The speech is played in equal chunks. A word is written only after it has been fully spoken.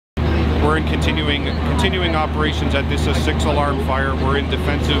we're in continuing operations at this 6-alarm fire. We're in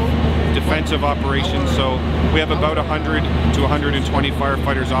defensive operations, so we have about 100 to 120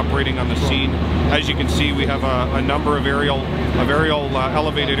 firefighters operating on the scene. As you can see, we have a number of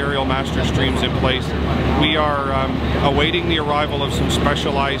elevated aerial master streams in place. We are awaiting the arrival of some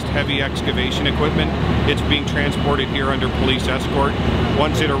specialized heavy excavation equipment. It's being transported here under police escort.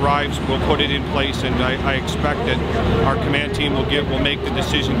 Once it arrives, we'll put it in place, and I expect that our command team will make the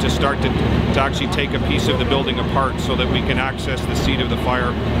decision to start to actually take a piece of the building apart so that we can access the seat of the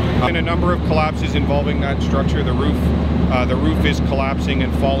fire. Been a number of collapses involving that structure. The roof is collapsing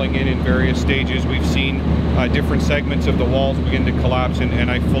and falling in various stages. We've seen different segments of the walls begin to collapse, and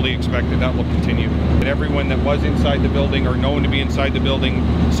I fully expect that will continue. And everyone that was inside the building or known to be inside the building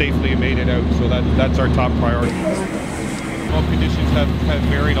safely made it out, so that's our top priority. Well, conditions have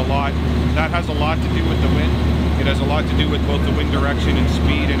varied a lot. That has a lot to do with the wind. It has a lot to do with both the wind direction and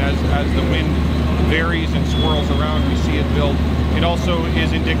speed, and as the wind varies and swirls around, we see it build. It also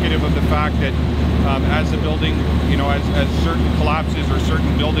is indicative of the fact that as the building, as certain collapses or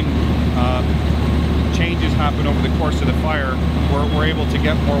certain building changes happen over the course of the fire, we're able to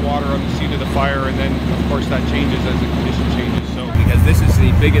get more water on the seat of the fire, and then of course that changes as the condition changes. So, because this is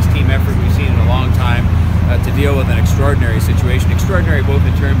the biggest team effort we've seen in a long time to deal with an extraordinary situation. Extraordinary both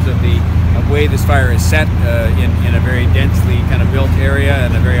in terms of the way this fire is set in a very densely kind of built area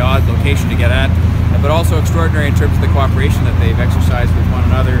and a very odd location to get at, but also extraordinary in terms of the cooperation that they've exercised with one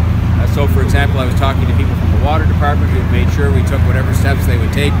another. So for example, I was talking to people from the water department who made sure we took whatever steps they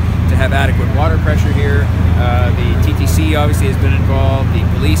would take to have adequate water pressure here. The TTC obviously has been involved, the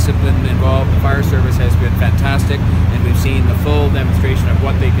police have been involved, the fire service has been fantastic, and we've seen the full demonstration of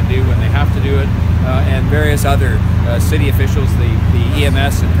what they can do when they have to do it, and various other city officials, the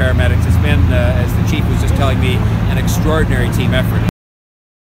EMS and paramedics. It's been, as the chief was just telling me, an extraordinary team effort.